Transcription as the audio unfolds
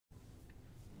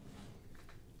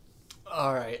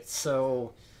All right,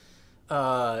 so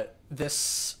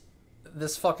this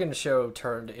fucking show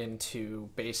turned into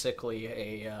basically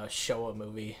a Showa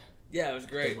movie Yeah, it was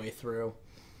great. midway through.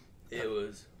 It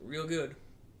was real good.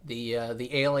 The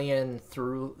alien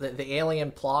through the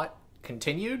alien plot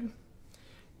continued,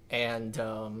 and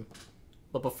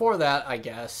but before that, I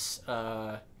guess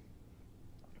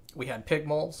we had pig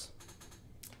moles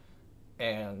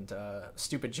and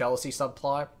stupid jealousy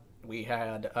subplot. We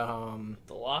had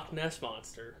The Loch Ness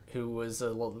Monster. who was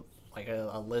a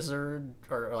lizard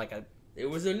or like a It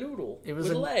was a noodle it was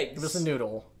with a legs. It was a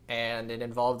noodle, and it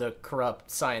involved a corrupt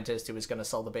scientist who was going to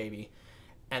sell the baby.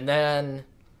 And then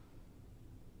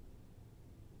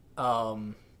I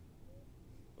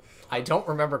don't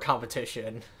remember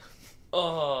competition.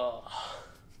 Oh.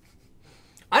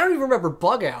 I don't even remember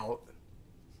Bug Out.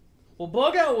 Well,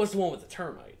 Bug Out was the one with the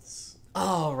termites.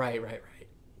 Oh, right.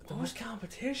 What was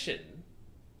competition?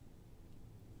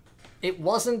 It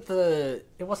wasn't the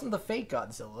fake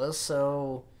Godzilla,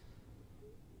 so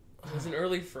Was an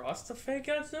early Frost a fake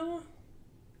Godzilla?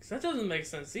 Because that doesn't make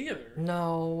sense either.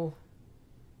 no.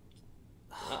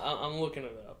 I'm looking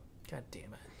it up. God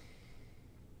damn it.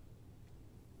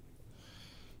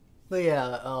 But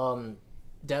yeah,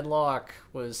 Deadlock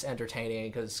was entertaining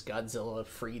because Godzilla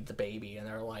freed the baby, and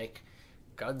they're like,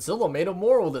 Godzilla made a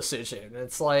moral decision. And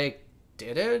it's like,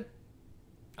 did it?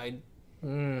 I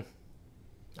don't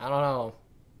know.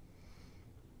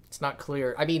 It's not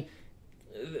clear. I mean,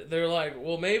 They're like,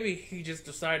 well, maybe he just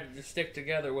decided to stick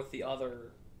together with the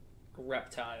other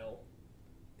reptile.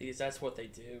 Because that's what they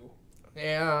do.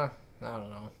 yeah, I don't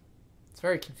know. It's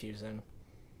very confusing.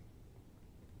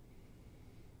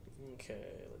 Okay,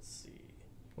 let's see.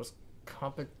 Was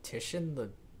competition the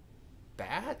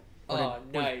bat? Oh,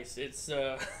 nice. It's,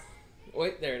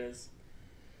 wait, there it is.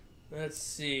 Let's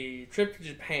see. Trip to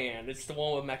Japan. It's the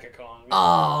one with Mecha Kong.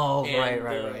 Oh, And,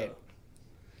 right.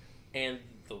 And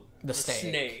the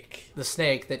snake. The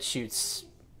snake that shoots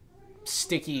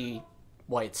sticky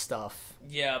white stuff.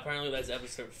 Yeah, apparently that's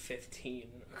episode 15,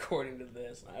 according to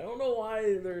this. I don't know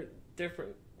why they're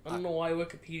different. I don't know why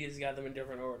Wikipedia's got them in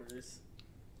different orders.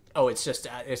 Oh, it's just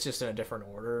in a different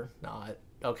order. Not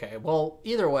okay. Well,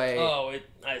 either way. Oh,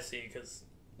 I see, because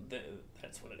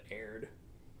that's when it aired.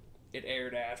 It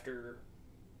aired after.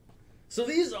 So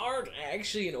these aren't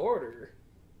actually in order.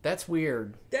 That's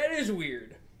weird. That is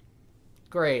weird.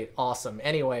 Great, awesome.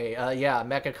 Anyway, yeah,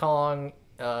 Mecha Kong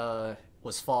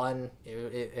was fun.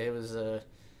 It was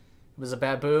a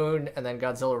baboon, and then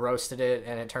Godzilla roasted it,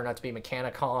 and it turned out to be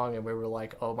Mechana Kong, and we were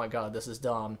like, oh my god, this is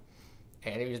dumb.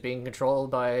 And he was being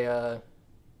controlled by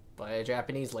a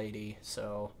Japanese lady,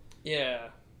 so Yeah.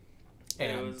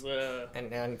 and It was,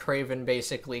 and Craven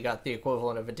basically got the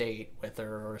equivalent of a date with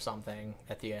her or something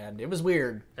at the end. It was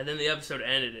weird. and then the episode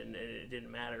ended, and it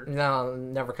didn't matter. No,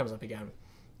 never comes up again.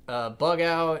 Bug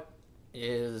Out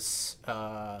is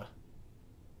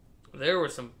There were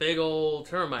some big old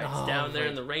termites Oh, down there right.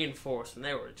 in the rainforest, and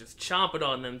they were just chomping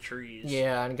on them trees.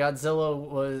 yeah, and Godzilla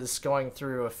was going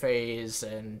through a phase,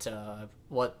 and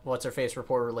what's her face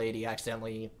reporter lady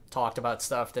accidentally talked about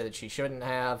stuff that she shouldn't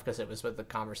have because it was with the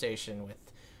conversation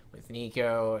with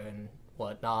Nico and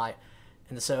whatnot,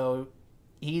 and so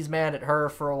he's mad at her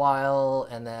for a while,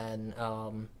 and then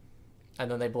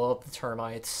they blow up the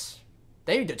termites.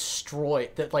 They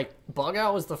destroyed that. Like, Bug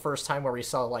Out was the first time where we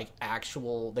saw like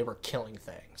they were killing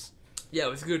things. Yeah, it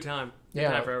was a good time. Good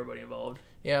Yeah. time for everybody involved.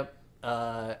 Yep.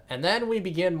 And then we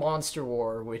begin Monster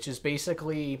War, which is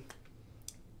basically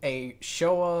a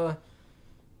Showa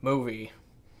movie.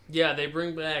 Yeah, they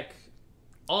bring back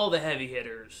all the heavy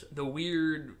hitters. The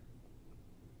weird...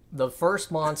 The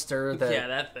first monster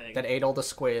that thing. that ate all the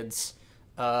squids.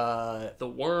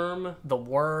 The worm. The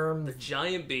worm. The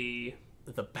giant bee.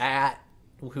 The bat.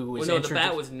 Who was Well, no, the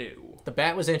bat was new. The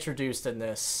bat was introduced in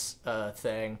this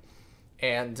thing.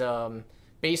 And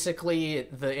basically,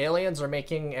 the aliens are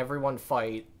making everyone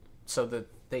fight so that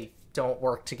they don't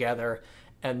work together.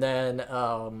 And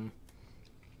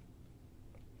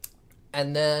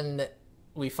then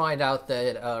we find out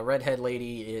that Redhead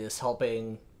Lady is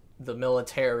helping the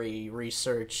military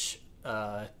research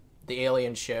the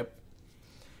alien ship.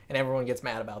 And everyone gets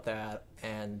mad about that.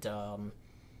 And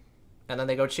then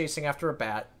they go chasing after a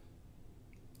bat.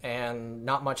 And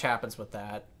not much happens with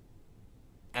that.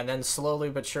 And then slowly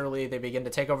but surely they begin to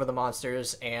take over the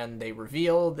monsters, and they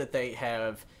reveal that they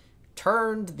have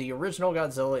turned the original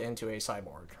Godzilla into a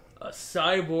cyborg. A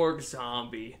cyborg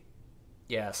zombie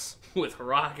Yes. with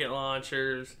rocket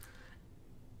launchers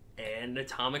and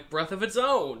atomic breath of its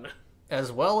own.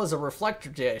 as well as a reflector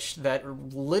dish that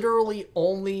literally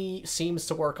only seems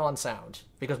to work on sound,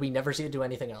 because we never see it do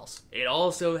anything else. It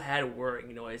also had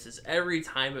whirring noises every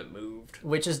time it moved.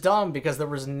 Which is dumb, because there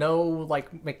was no, like,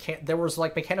 there was,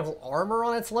 like, mechanical armor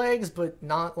on its legs, but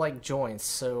not, like, joints,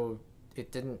 so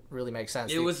it didn't really make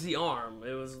sense. It was the arm.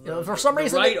 It was for some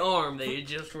reason right arm. They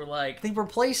just were like... They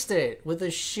replaced it with a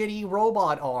shitty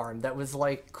robot arm that was,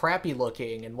 like, crappy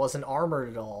looking and wasn't armored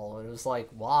at all. And it was like,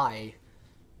 why?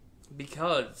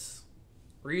 Because.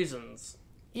 Reasons.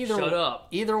 Shut up.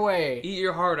 Either way. Eat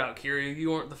your heart out, Kiri.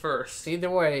 You weren't the first. Either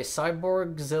way,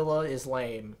 Cyborgzilla is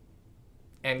lame.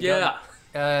 And yeah.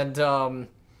 And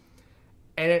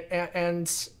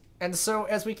so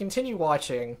as we continue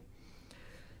watching,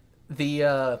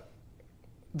 the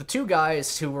two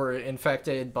guys who were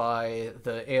infected by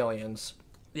the aliens.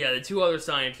 Yeah, the two other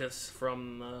scientists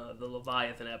from the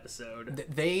Leviathan episode.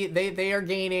 They are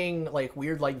gaining, like,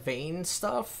 weird, like, vein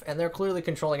stuff, and they're clearly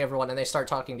controlling everyone, and they start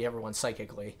talking to everyone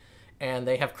psychically. And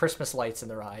they have Christmas lights in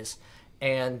their eyes.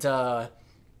 And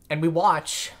we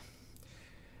watch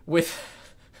with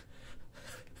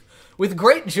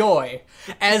great joy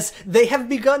as they have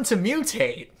begun to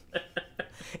mutate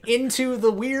into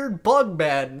the weird bug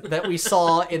man that we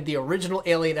saw in the original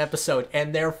Alien episode.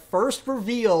 And their first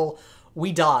reveal,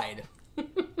 we died.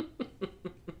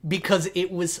 Because it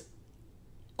was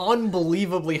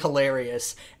unbelievably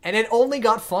hilarious. And it only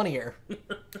got funnier.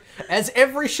 As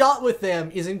every shot with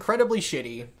them is incredibly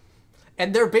shitty.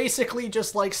 And they're basically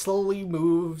just, like, slowly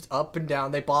moved up and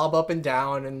down. They bob up and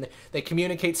down, and they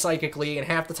communicate psychically, and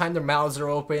half the time their mouths are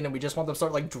open, and we just want them to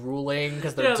start, like, drooling,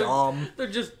 because they're dumb. They're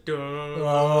just dumb.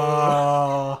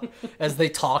 As they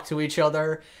talk to each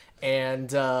other.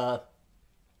 And,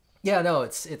 yeah, no,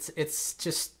 it's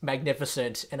just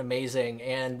magnificent and amazing.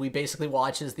 And we basically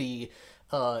watch as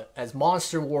as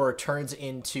Monster War turns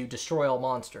into Destroy All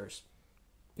Monsters.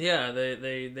 Yeah,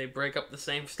 they break up the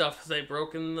same stuff as they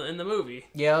broke in the movie.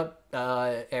 Yep.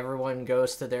 Everyone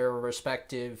goes to their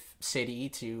respective city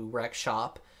to wreck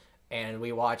shop, and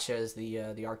we watch as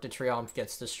the Arc de Triomphe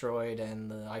gets destroyed,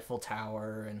 and the Eiffel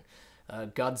Tower,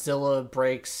 and Godzilla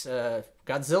breaks.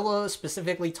 Godzilla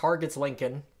specifically targets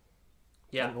Lincoln.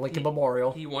 Yeah, Lincoln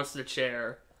Memorial. He wants the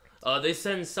chair. They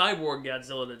send Cyborg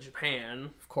Godzilla to Japan.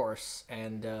 Of course.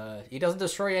 And he doesn't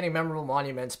destroy any memorable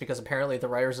monuments, because apparently the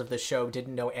writers of this show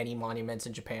didn't know any monuments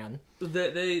in Japan.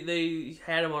 They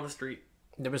had him on the street.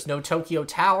 There was no Tokyo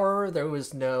Tower. There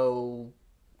was no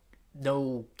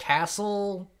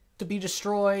castle to be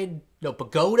destroyed. No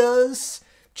pagodas.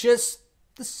 Just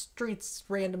the streets,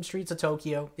 random streets of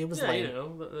Tokyo. It was lame. You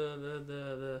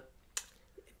know,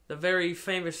 the very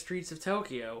famous streets of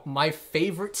Tokyo. My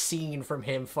favorite scene from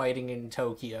him fighting in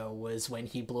Tokyo was when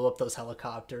he blew up those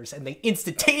helicopters and they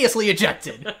instantaneously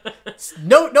ejected.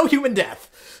 No human death.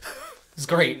 It's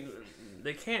great. I mean,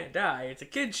 they can't die. It's a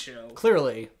kid's show.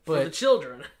 Clearly. But for the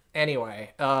children.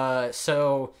 Anyway,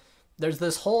 so there's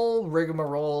this whole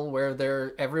rigmarole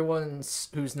where everyone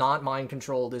who's not mind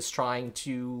controlled is trying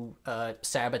to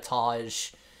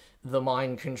sabotage the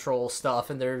mind control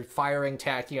stuff, and they're firing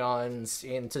tachyons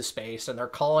into space, and they're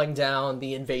calling down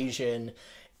the invasion,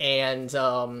 and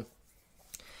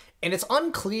it's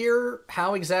unclear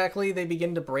how exactly they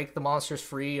begin to break the monsters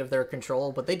free of their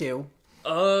control, but they do.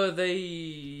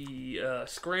 They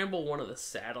scramble one of the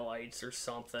satellites or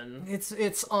something.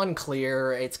 It's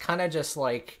unclear. It's kind of just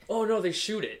like... Oh no, they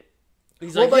shoot it.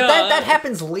 He's well, like, but that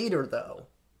happens later, though.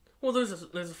 Well, there's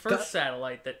a first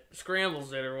satellite that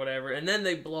scrambles it or whatever, and then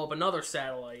they blow up another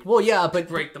satellite. Well, yeah, but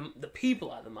to break the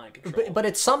people out of the mind control. But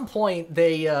at some point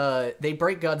they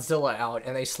break Godzilla out,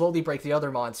 and they slowly break the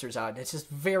other monsters out. And it's just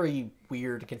very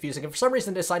weird and confusing. And for some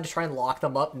reason, they decide to try and lock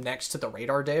them up next to the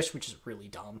radar dish, which is really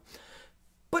dumb.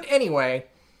 But anyway,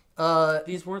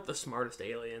 these weren't the smartest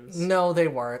aliens. No, they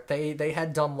weren't. They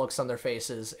had dumb looks on their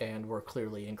faces and were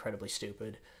clearly incredibly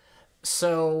stupid.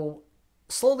 So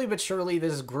slowly but surely,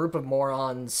 this group of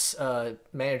morons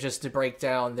manages to break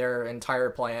down their entire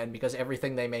plan, because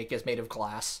everything they make is made of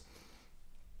glass.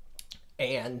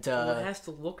 And well, it has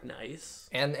to look nice.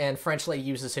 And Frenchley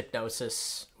uses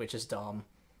hypnosis, which is dumb.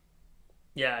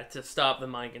 Yeah, to stop the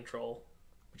mind control.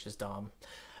 Which is dumb.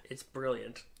 It's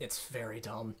brilliant. It's very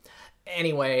dumb.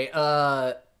 Anyway,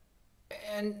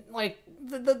 and, like,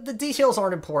 the details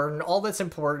aren't important. All that's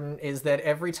important is that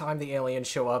every time the aliens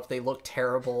show up, they look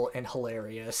terrible and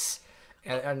hilarious.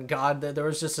 And God, there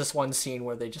was just this one scene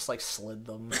where they just, like, slid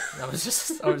them.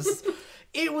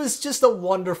 It was just a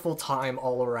wonderful time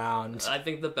all around. I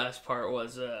think the best part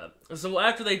was, so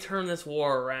after they turn this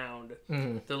war around,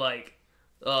 they're like,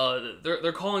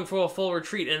 they're calling for a full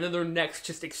retreat, and then their necks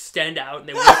just extend out, and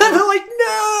they they're like,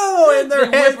 no! And their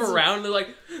they heads whip around, and they're like,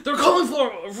 they're calling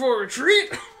for a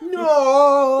retreat!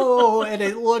 No! And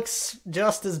it looks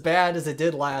just as bad as it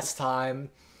did last time.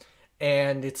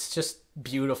 And it's just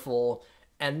beautiful.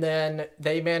 And then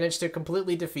they manage to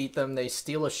completely defeat them. They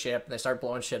steal a ship, and they start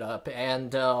blowing shit up.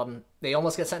 And they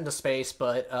almost get sent into space,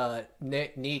 but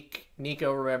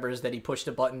Nico remembers that he pushed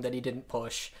a button that he didn't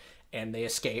push, and they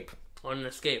escape. On an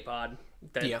escape pod.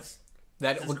 That's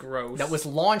gross. That was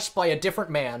launched by a different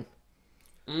man,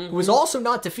 who was also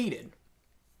not defeated.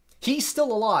 He's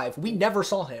still alive. We never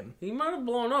saw him. He might have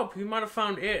blown up. He might have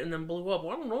found it and then blew up.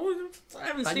 I don't know. I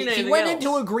haven't seen anything He went else.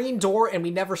 into a green door, and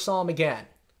we never saw him again.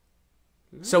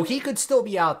 So he could still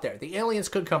be out there. The aliens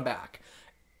could come back.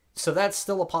 So that's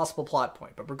still a possible plot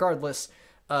point. But regardless,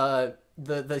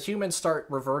 the humans start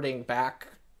reverting back.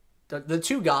 The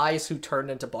two guys who turned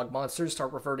into bug monsters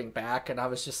start reverting back, and I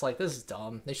was just like, this is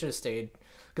dumb. They should have stayed.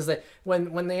 Because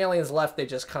when the aliens left, they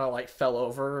just kind of like fell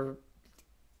over.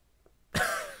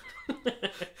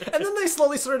 And then they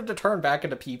slowly started to turn back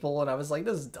into people, and I was like,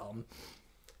 this is dumb.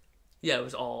 Yeah, it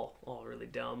was all really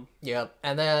dumb. Yep.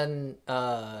 And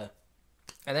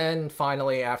then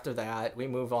finally after that, we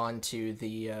move on to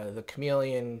the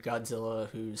chameleon Godzilla,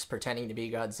 who's pretending to be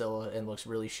Godzilla and looks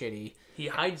really shitty. He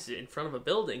hides it in front of a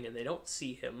building, and they don't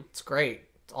see him. It's great.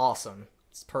 It's awesome.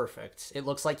 It's perfect. It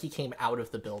looks like he came out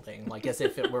of the building, like as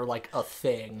if it were like a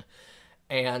thing.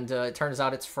 And it turns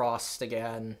out it's Frost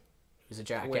again, who's a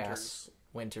jackass.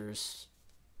 Winter.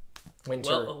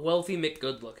 Wealthy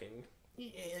McGood-looking.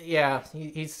 Yeah,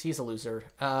 he's a loser.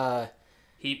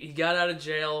 He got out of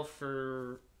jail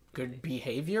for good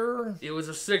behavior. It was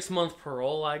a 6-month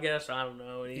parole, I guess. I don't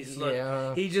know. And he's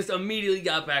yeah. He just immediately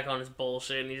got back on his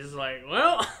bullshit, and he's just like,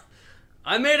 well,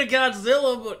 I made a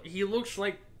Godzilla, but he looks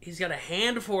like he's got a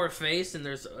hand for a face, and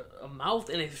there's a mouth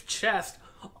in his chest.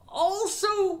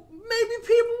 Also, maybe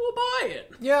people will buy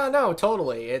it. Yeah, no,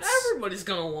 totally. Everybody's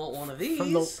gonna want one of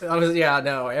these.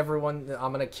 Everyone.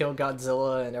 I'm gonna kill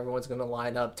Godzilla, and everyone's gonna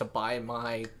line up to buy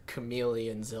my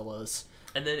Chameleonzillas.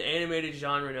 And then animated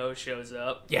Jean Reno shows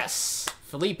up. Yes,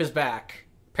 Philippe is back.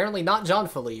 Apparently not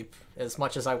Jean-Philippe, as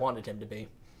much as I wanted him to be.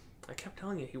 I kept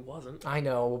telling you he wasn't. I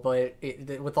know, but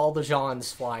with all the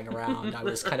Jeans flying around, I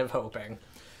was kind of hoping.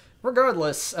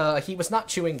 Regardless, he was not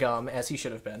chewing gum, as he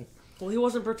should have been. Well, he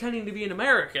wasn't pretending to be an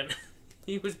American.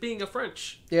 He was being a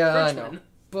Frenchman. I know.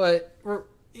 But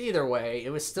either way,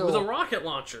 it was still... With a rocket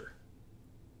launcher.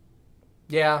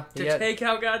 Yeah. To take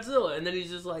out Godzilla, and then he's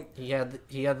just like... He had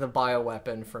the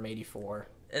bioweapon from 84.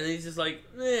 And then he's just like,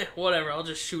 whatever, I'll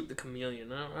just shoot the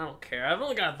chameleon. I don't care. I've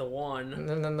only got the one. And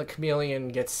then the chameleon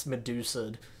gets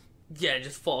Medusa'd. Yeah, it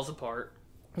just falls apart.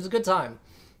 It was a good time.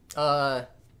 It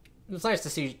was nice to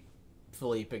see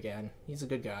Philippe again. He's a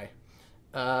good guy.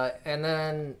 And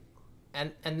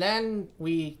then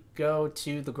we go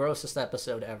to the grossest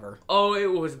episode ever. Oh,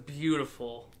 it was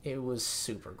beautiful. It was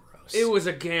super gross. It was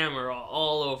a Gamera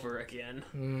all over again.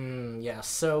 Yeah.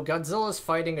 So Godzilla's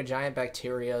fighting a giant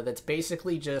bacteria that's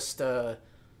basically just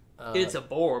it's a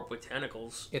Borb with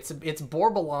tentacles. It's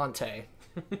Borbolante.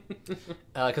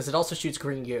 Because it also shoots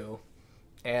green goo,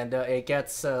 and it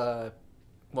gets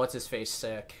what's his face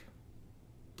sick.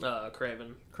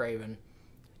 Craven.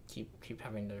 Keep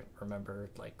having to remember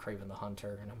like Craven the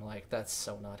Hunter, and I'm like, that's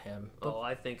so not him. But,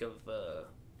 I think of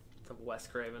Wes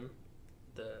Craven,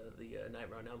 the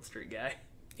Nightmare on Elm Street guy.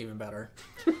 Even better.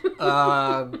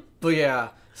 But yeah,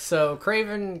 so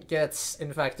Craven gets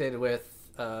infected with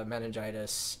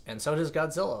meningitis, and so does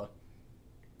Godzilla.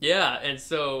 Yeah, and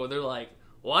so they're like,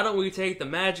 why don't we take the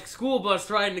magic school bus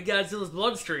ride into Godzilla's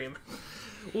bloodstream?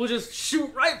 We'll just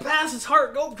shoot right past his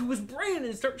heart, go up to his brain,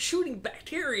 and start shooting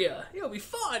bacteria. It'll be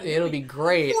fun. It'll be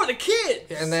great. For the kids!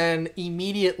 And then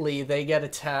immediately they get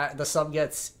attacked. The sub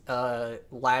gets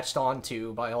latched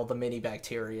onto by all the mini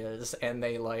bacterias, and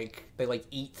they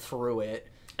eat through it.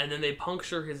 And then they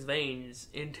puncture his veins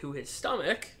into his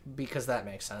stomach. Because that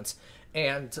makes sense.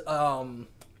 And,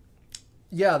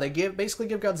 yeah, they basically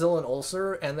give Godzilla an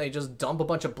ulcer, and they just dump a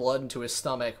bunch of blood into his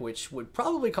stomach, which would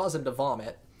probably cause him to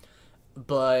vomit.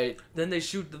 But then they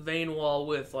shoot the vein wall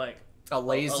with like a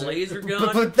laser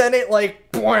gun. But then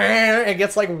it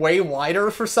gets like way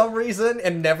wider for some reason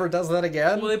and never does that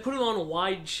again. Well, they put it on a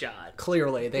wide shot.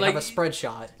 Clearly, they have a spread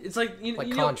shot. It's like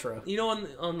Contra.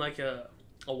 On like a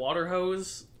water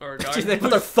hose or a garden. Did they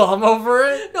put their thumb over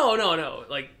it? No.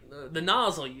 Like the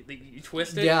nozzle, you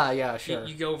twist it. Yeah, sure.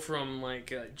 You go from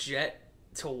like a jet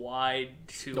to wide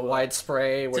to the wide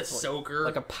spray with soaker,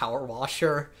 like a power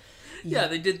washer. Yeah,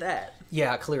 they did that.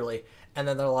 Yeah, clearly. And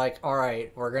then they're like, all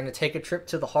right, we're going to take a trip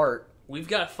to the heart We've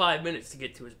got 5 minutes to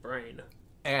get to his brain.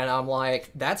 And I'm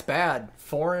like, that's bad.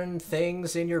 Foreign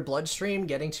things in your bloodstream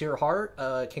getting to your heart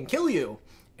can kill you.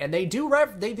 And they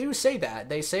do say that.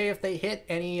 They say if they hit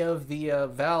any of the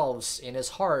valves in his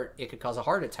heart, it could cause a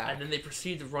heart attack. And then they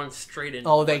proceed to run straight into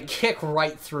Oh, they kick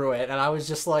right through it. And I was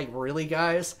just like, really,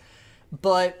 guys?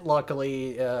 But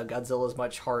luckily, Godzilla's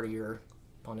much hardier,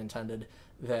 pun intended,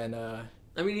 than...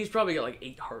 I mean, he's probably got like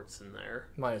 8 hearts in there.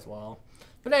 Might as well.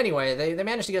 But anyway, they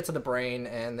manage to get to the brain,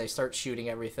 and they start shooting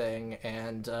everything.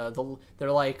 And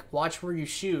they're like, watch where you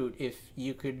shoot if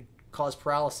you could cause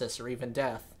paralysis or even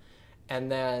death. And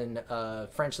then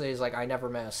French Lady's like, I never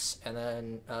miss. And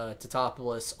then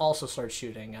Totopoulos also starts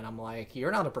shooting. And I'm like,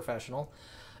 you're not a professional.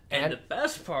 And the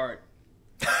best part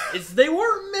is they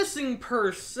weren't missing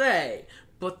per se,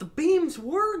 but the beams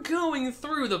were going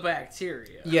through the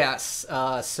bacteria. Yes,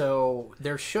 so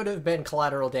there should have been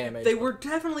collateral damage. They were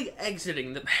definitely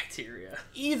exiting the bacteria.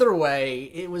 Either way,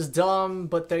 it was dumb,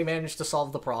 but they managed to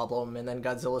solve the problem. And then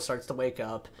Godzilla starts to wake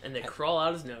up. And they crawl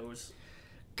out his nose.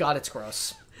 God, it's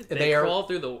gross. They crawl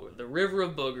through the river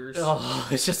of boogers. Oh,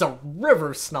 it's just a river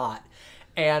of snot.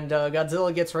 And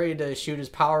Godzilla gets ready to shoot his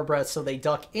power breath, so they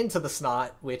duck into the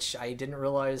snot, which I didn't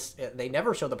realize. They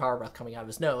never showed the power breath coming out of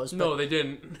his nose. No, they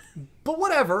didn't. But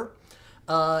whatever.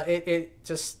 It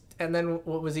just... And then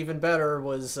what was even better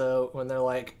was when they're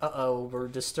like, uh-oh, we're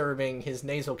disturbing his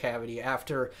nasal cavity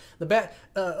after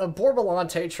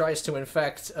Borbolante tries to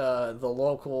infect the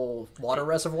local water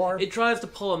reservoir. It tries to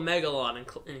pull a Megalon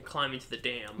and climb into the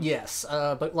dam. Yes,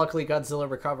 but luckily Godzilla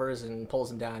recovers and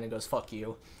pulls him down and goes, fuck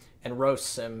you, and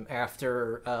roasts him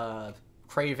after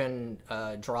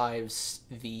Kraven drives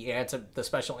the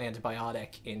special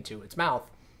antibiotic into its mouth.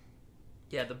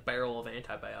 Yeah, the barrel of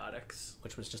antibiotics.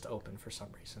 Which was just open for some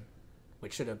reason.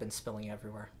 Which should have been spilling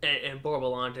everywhere. And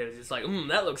Borbolante is just like,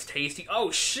 that looks tasty.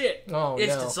 Oh, shit. Oh,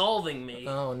 it's no. dissolving me.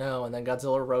 Oh, no. And then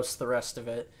Godzilla roasts the rest of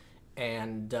it.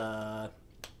 And, yeah.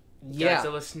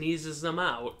 Godzilla sneezes them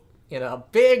out. In a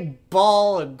big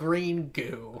ball of green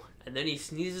goo. And then he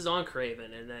sneezes on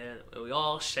Kraven, and then we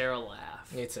all share a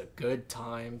laugh. It's a good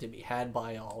time to be had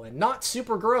by all, and not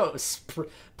super gross,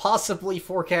 possibly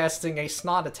forecasting a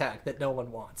snot attack that no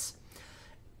one wants.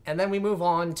 And then we move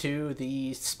on to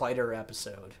the spider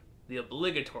episode. The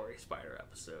obligatory spider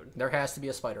episode. There has to be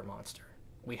a spider monster.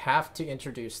 We have to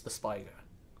introduce the Spiga.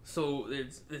 So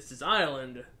it's this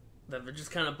island that they're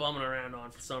just kind of bumming around on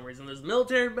for some reason. There's a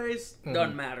military base,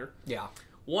 doesn't matter. Yeah.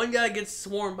 One guy gets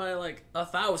swarmed by like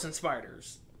 1,000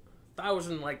 spiders.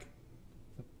 1,000 like,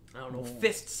 I don't know,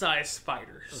 fist-sized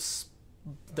spiders.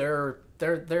 They're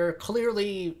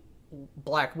clearly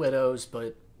Black Widows,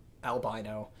 but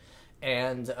albino,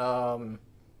 and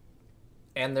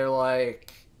they're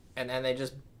like, and they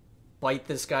just bite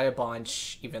this guy a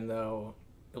bunch, even though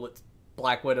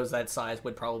Black Widows that size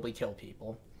would probably kill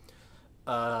people.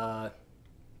 So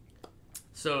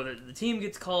the team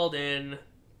gets called in.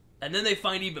 And then they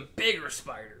find even bigger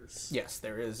spiders. Yes,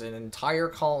 there is an entire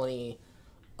colony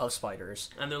of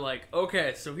spiders. And they're like,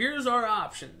 okay, so here's our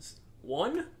options.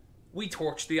 1, we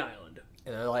torch the island.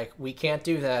 And they're like, we can't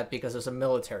do that because there's a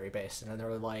military base. And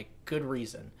they're like, good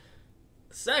reason.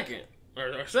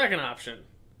 Our second option,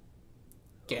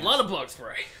 Gas. A lot of bug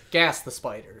spray. Gas the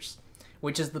spiders.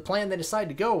 Which is the plan they decide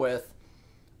to go with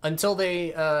until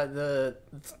they the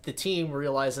team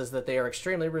realizes that they are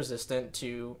extremely resistant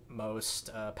to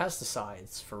most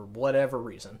pesticides for whatever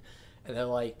reason. And they're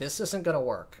like, this isn't going to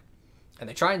work. And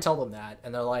they try and tell them that.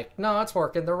 And they're like, no, it's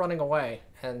working. They're running away.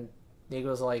 And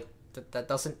Nego's like, that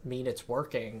doesn't mean it's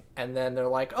working. And then they're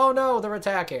like, oh no, they're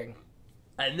attacking.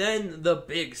 And then the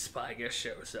big Spiga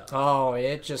shows up. Oh,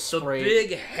 it just sprayed. The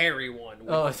big hairy one.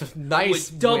 It's a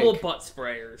nice with double wig. butt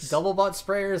sprayers. Double butt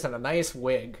sprayers and a nice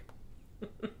wig.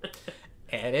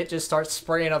 And it just starts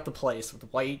spraying up the place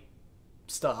with white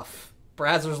stuff.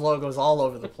 Brazzers logos all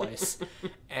over the place.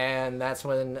 And that's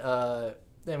when...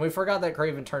 and we forgot that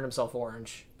Kraven turned himself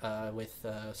orange with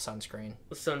sunscreen.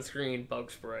 Sunscreen,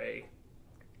 bug spray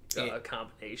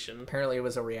combination. Apparently it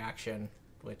was a reaction,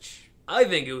 which... I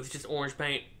think it was just orange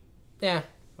paint. Yeah,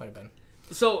 might have been.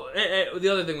 So, the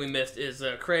other thing we missed is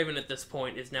Kraven at this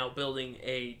point is now building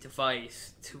a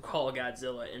device to call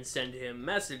Godzilla and send him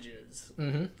messages.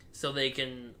 Mm-hmm. So they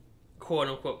can,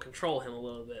 quote-unquote, control him a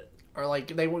little bit. Or, like,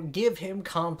 they would give him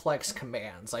complex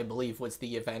commands, I believe was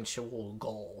the eventual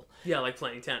goal. Yeah, like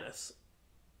playing tennis.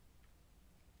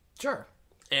 Sure.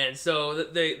 And so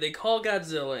they call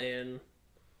Godzilla in.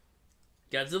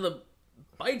 Godzilla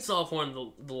bites off one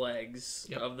of the legs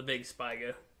of the big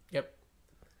Spiga. Yep.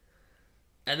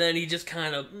 And then he just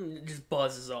kind of just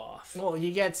buzzes off. Well,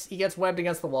 he gets webbed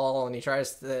against the wall, and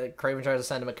Kraven tries to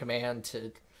send him a command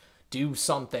to do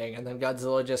something, and then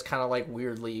Godzilla just kind of like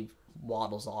weirdly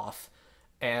waddles off,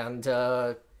 and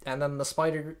then the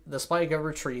Spiga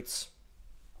retreats,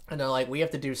 and they're like, we have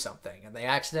to do something, and they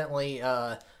accidentally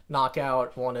knock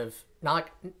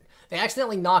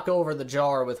over the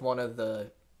jar with one of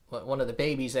the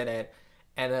babies in it,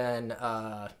 and then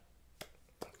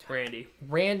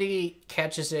Randy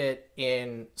catches it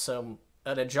in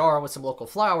a jar with some local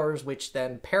flowers, which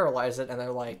then paralyze it, and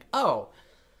they're like, oh,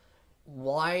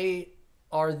 why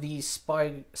are these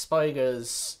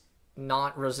spigas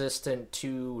not resistant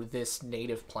to this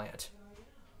native plant?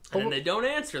 And they don't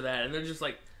answer that, and they're just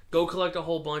like, go collect a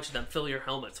whole bunch of them, fill your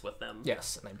helmets with them.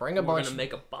 Yes, and they bring a bunch. We're gonna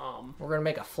make a bomb. We're gonna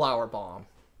make a flower bomb.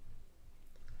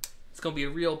 It's gonna be a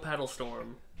real petal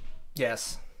storm.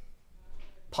 Yes.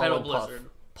 Petal blizzard.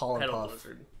 Pollen petal puff.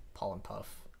 blizzard. Pollen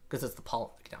puff. Because it's the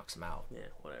pollen that knocks them out. Yeah,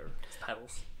 whatever. It's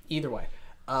petals. Either way,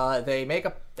 they make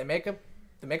a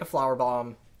flower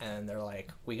bomb, and they're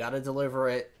like, we gotta deliver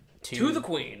it to the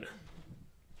queen,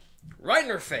 right in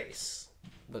her face,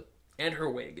 and her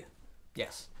wig.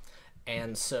 Yes,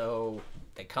 and so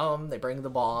they bring the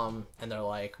bomb, and they're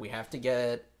like, we have to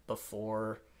get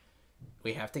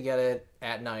it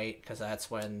at night because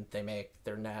that's when they make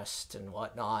their nest and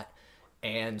whatnot,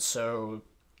 and so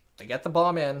they get the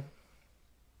bomb in.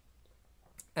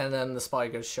 And then the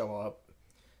Spigas show up,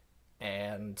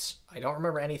 and I don't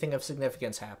remember anything of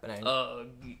significance happening.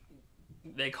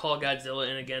 They call Godzilla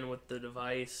in again with the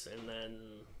device, and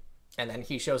then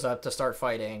he shows up to start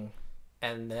fighting,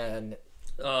 and then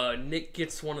Nick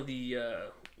gets one of the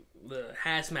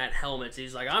hazmat helmets.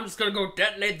 He's like, I'm just gonna go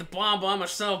detonate the bomb by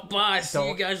myself. Bye. See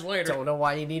you guys later. Don't know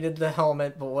why he needed the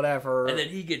helmet, but whatever. And then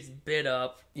he gets bit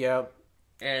up. Yep.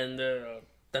 And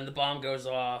then the bomb goes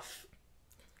off,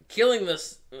 killing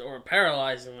this or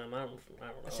paralyzing them. I don't know.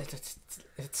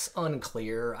 It's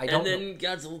unclear. And then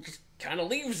Godzilla just kind of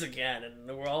leaves again,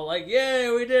 and we're all like, "Yay,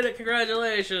 we did it!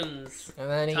 Congratulations!" And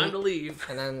then time to leave.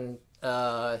 And then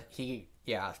and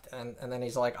then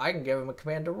he's like, "I can give him a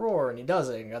command to roar," and he does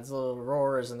it. And Godzilla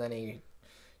roars, and then he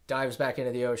dives back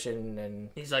into the ocean, and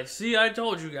he's like, "See, I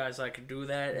told you guys I could do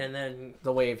that." And then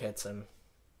the wave hits him,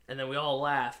 and then we all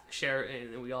laugh,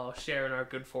 and we all share in our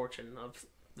good fortune of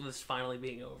this finally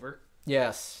being over.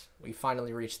 Yes, we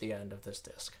finally reached the end of this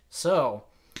disc. So,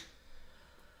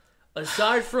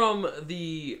 aside from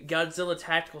the Godzilla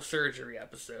Tactical Surgery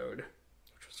episode,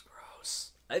 which was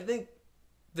gross, I think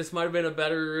this might have been a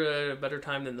better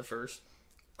time than the first.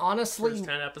 Honestly, first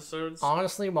 10 episodes.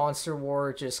 Honestly, Monster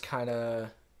War just kind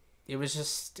of, it was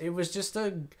just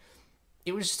a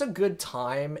good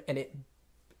time, and it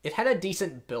had a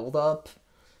decent build up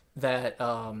that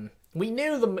we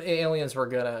knew the aliens were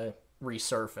gonna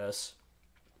resurface.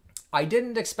 I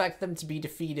didn't expect them to be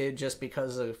defeated just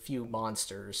because a few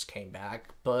monsters came back,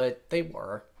 but they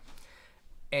were.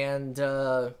 And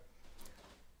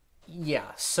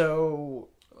yeah, so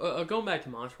going back to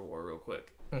Monster War real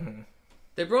quick. Mm-hmm.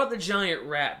 They brought the giant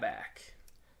rat back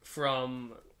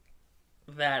from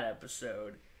that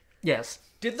episode. Yes.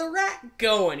 Did the rat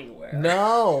go anywhere?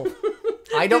 No.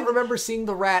 I don't remember seeing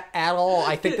the rat at all.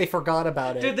 I think they forgot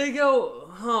about it. Did they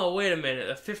go, oh, wait a minute,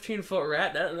 a 15-foot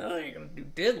rat? That ain't gonna do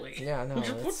diddly. Yeah, no.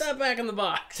 Just put that back in the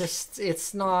box.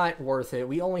 It's not worth it.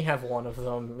 We only have one of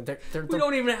them. We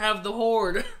don't even have the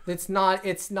horde. It's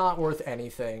not worth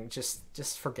anything.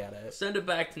 Just forget it. Send it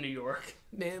back to New York.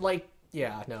 It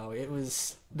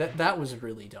was... That was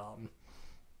really dumb.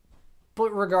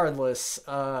 But regardless,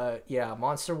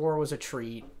 Monster War was a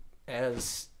treat,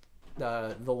 as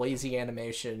the lazy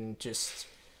animation just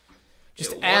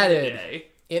added.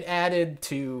 It added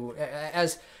to,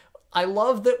 as I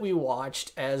love that we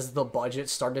watched as the budget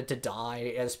started to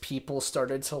die, as people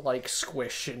started to like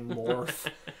squish and morph.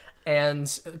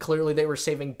 And clearly they were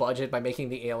saving budget by making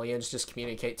the aliens just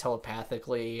communicate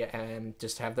telepathically and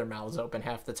just have their mouths open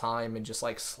half the time and just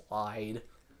like slide.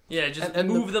 Yeah, just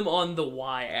move them on the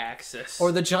y-axis.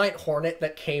 Or the giant hornet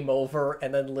that came over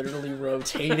and then literally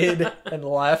rotated and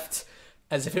left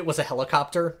as if it was a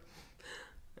helicopter.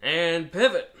 And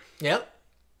pivot. Yep.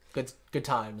 Good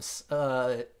times.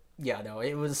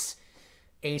 It was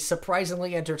a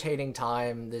surprisingly entertaining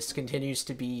time. This continues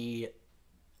to be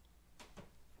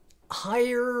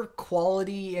higher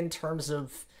quality in terms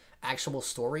of actual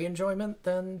story enjoyment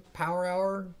than Power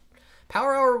Hour.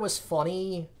 Power Hour was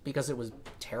funny because it was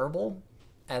terrible,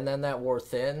 and then that wore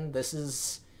thin.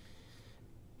 It's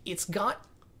got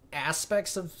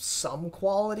aspects of some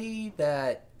quality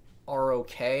that are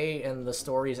okay, and the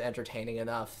story is entertaining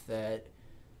enough that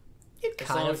it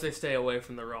kind of... As long as they stay away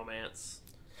from the romance.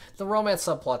 The romance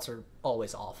subplots are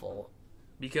always awful.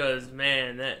 Because,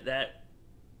 man,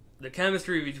 The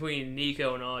chemistry between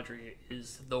Nico and Audrey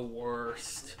is the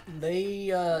worst.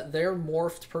 Their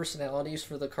morphed personalities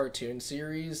for the cartoon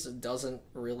series doesn't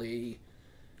really...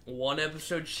 One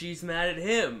episode she's mad at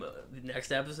him, the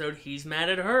next episode he's mad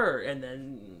at her, and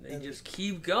then they just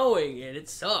keep going, and it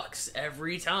sucks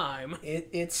every time.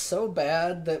 It's so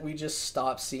bad that we just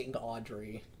stopped seeing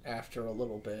Audrey after a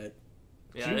little bit.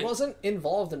 Yeah, she wasn't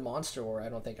involved in Monster War, I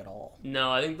don't think, at all.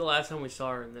 No, I think the last time we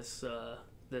saw her in this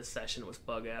session was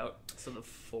Bug Out. So the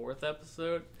 4th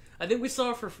episode, I think we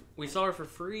saw her for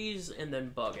Freeze and then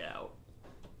Bug Out.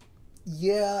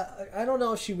 Yeah, I don't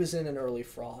know if she was in an early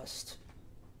Frost.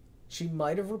 She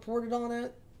might have reported on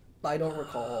it, but I don't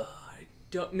recall. I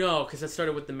don't know, because that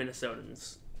started with the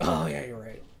Minnesotans. Oh yeah, you're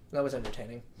right. That was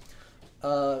entertaining.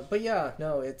 But yeah,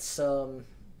 no, it's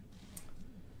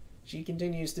she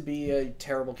continues to be a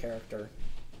terrible character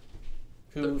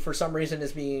who, for some reason,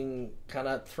 is being kind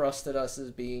of thrust at us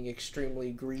as being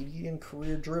extremely greedy and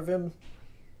career-driven.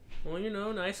 Well, you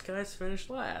know, nice guys finish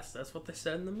last. That's what they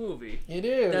said in the movie. It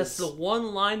is. That's the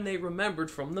one line they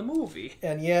remembered from the movie.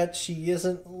 And yet, she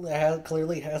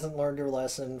clearly hasn't learned her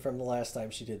lesson from the last time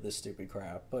she did this stupid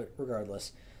crap. But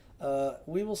regardless,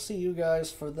 we will see you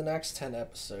guys for the next 10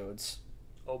 episodes.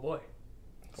 Oh boy.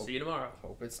 See you tomorrow.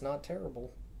 Hope it's not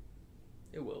terrible.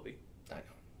 It will be. I know.